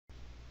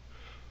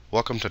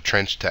Welcome to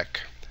Trench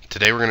Tech.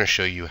 Today we're going to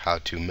show you how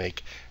to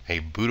make a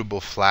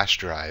bootable flash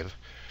drive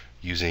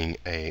using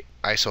an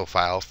ISO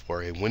file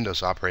for a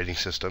Windows operating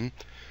system,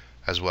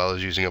 as well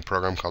as using a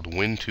program called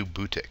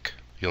WiNToBootic.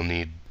 You'll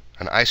need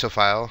an ISO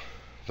file,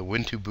 the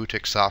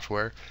WiNToBootic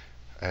software,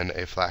 and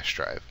a flash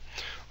drive.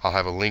 I'll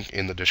have a link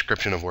in the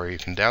description of where you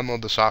can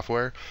download the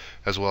software,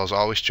 as well as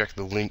always check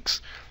the links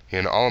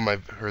in all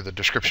of the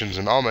descriptions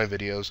in all my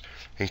videos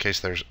in case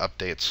there's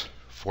updates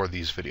for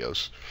these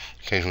videos.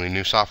 Occasionally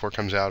new software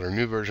comes out or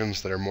new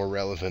versions that are more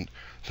relevant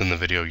than the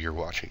video you're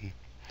watching.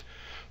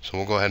 So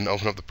we'll go ahead and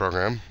open up the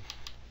program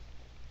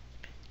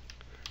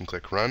and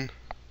click Run.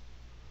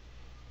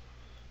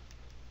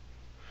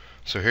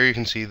 So here you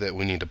can see that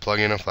we need to plug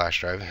in a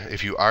flash drive.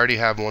 If you already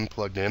have one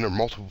plugged in or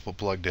multiple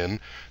plugged in,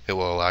 it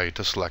will allow you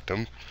to select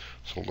them.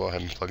 So we'll go ahead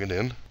and plug it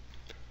in.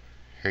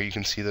 Here you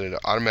can see that it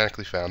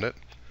automatically found it.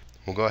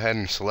 We'll go ahead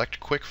and select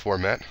Quick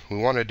Format. We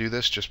want to do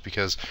this just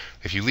because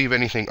if you leave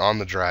anything on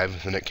the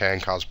drive, then it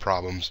can cause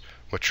problems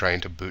with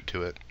trying to boot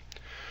to it.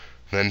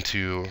 Then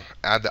to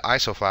add the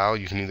ISO file,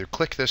 you can either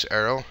click this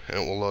arrow and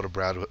it will load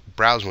a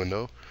browse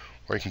window,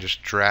 or you can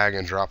just drag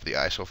and drop the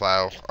ISO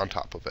file on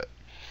top of it.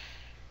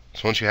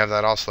 So once you have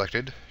that all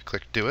selected,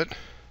 click Do It.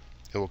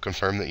 It will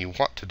confirm that you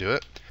want to do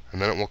it,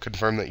 and then it will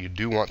confirm that you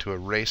do want to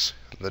erase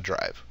the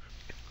drive.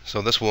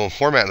 So this will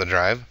format the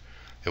drive.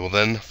 It will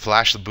then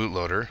flash the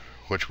bootloader,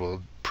 which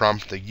will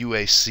prompt the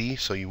UAC,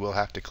 so you will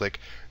have to click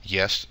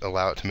Yes,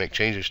 allow it to make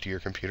changes to your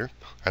computer,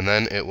 and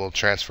then it will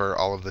transfer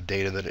all of the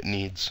data that it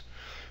needs.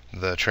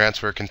 The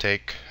transfer can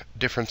take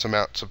different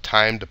amounts of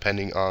time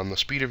depending on the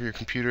speed of your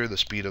computer, the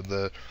speed of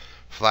the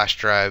flash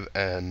drive,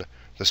 and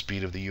the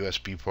speed of the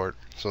USB port.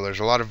 So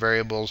there's a lot of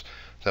variables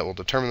that will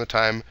determine the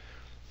time,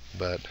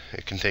 but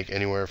it can take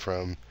anywhere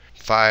from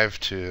 5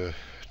 to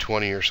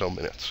 20 or so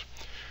minutes.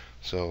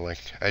 So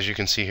as you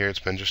can see here, it's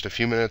been just a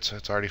few minutes.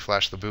 It's already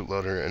flashed the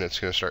bootloader and it's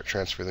going to start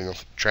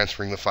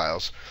transferring the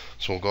files.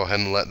 So we'll go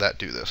ahead and let that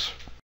do this.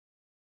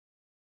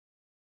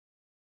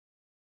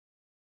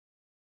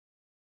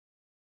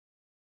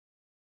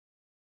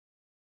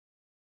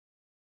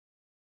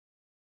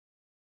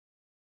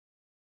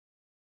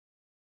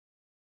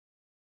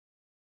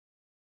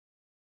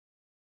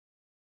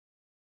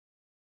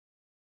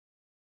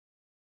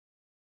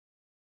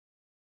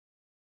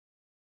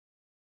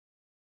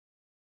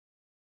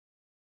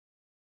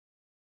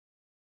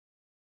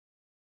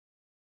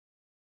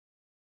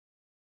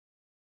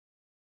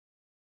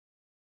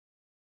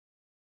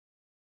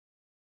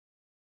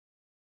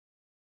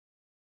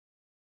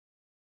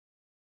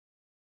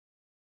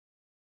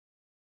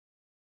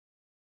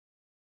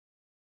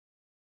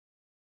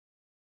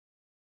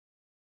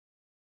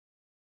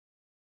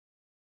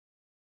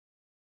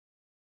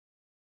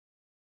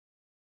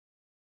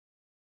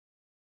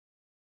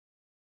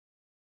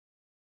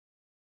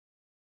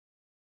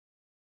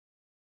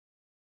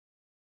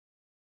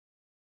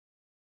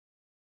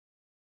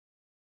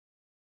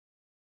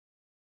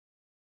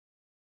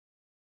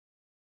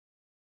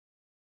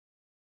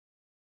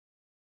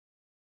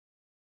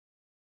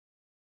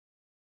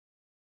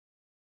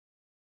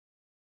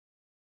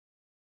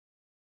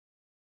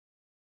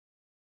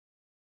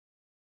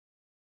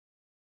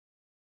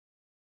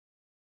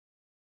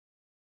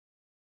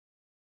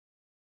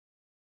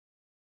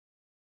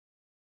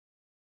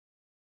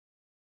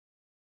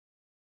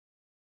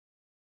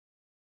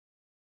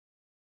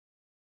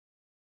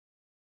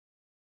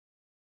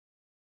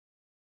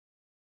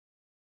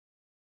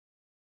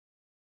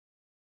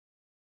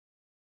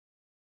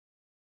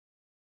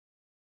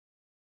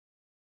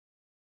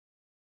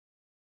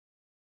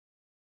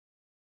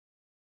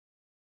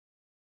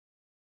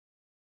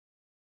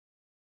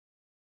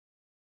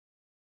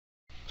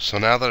 So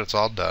now that it's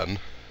all done,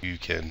 you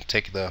can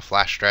take the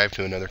flash drive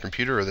to another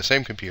computer or the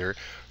same computer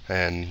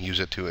and use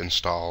it to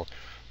install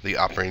the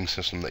operating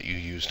system that you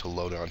use to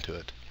load onto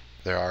it.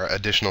 There are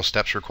additional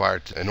steps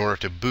required in order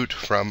to boot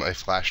from a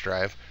flash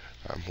drive.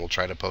 We'll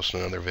try to post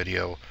another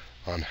video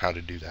on how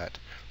to do that,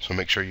 so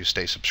make sure you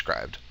stay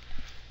subscribed.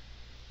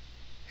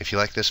 If you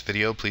like this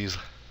video, please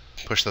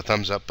push the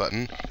thumbs up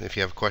button. If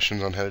you have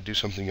questions on how to do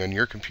something on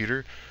your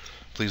computer,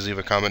 please leave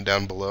a comment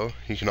down below.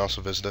 You can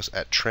also visit us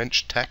at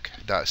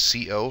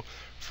trenchtech.co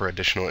for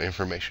additional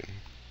information.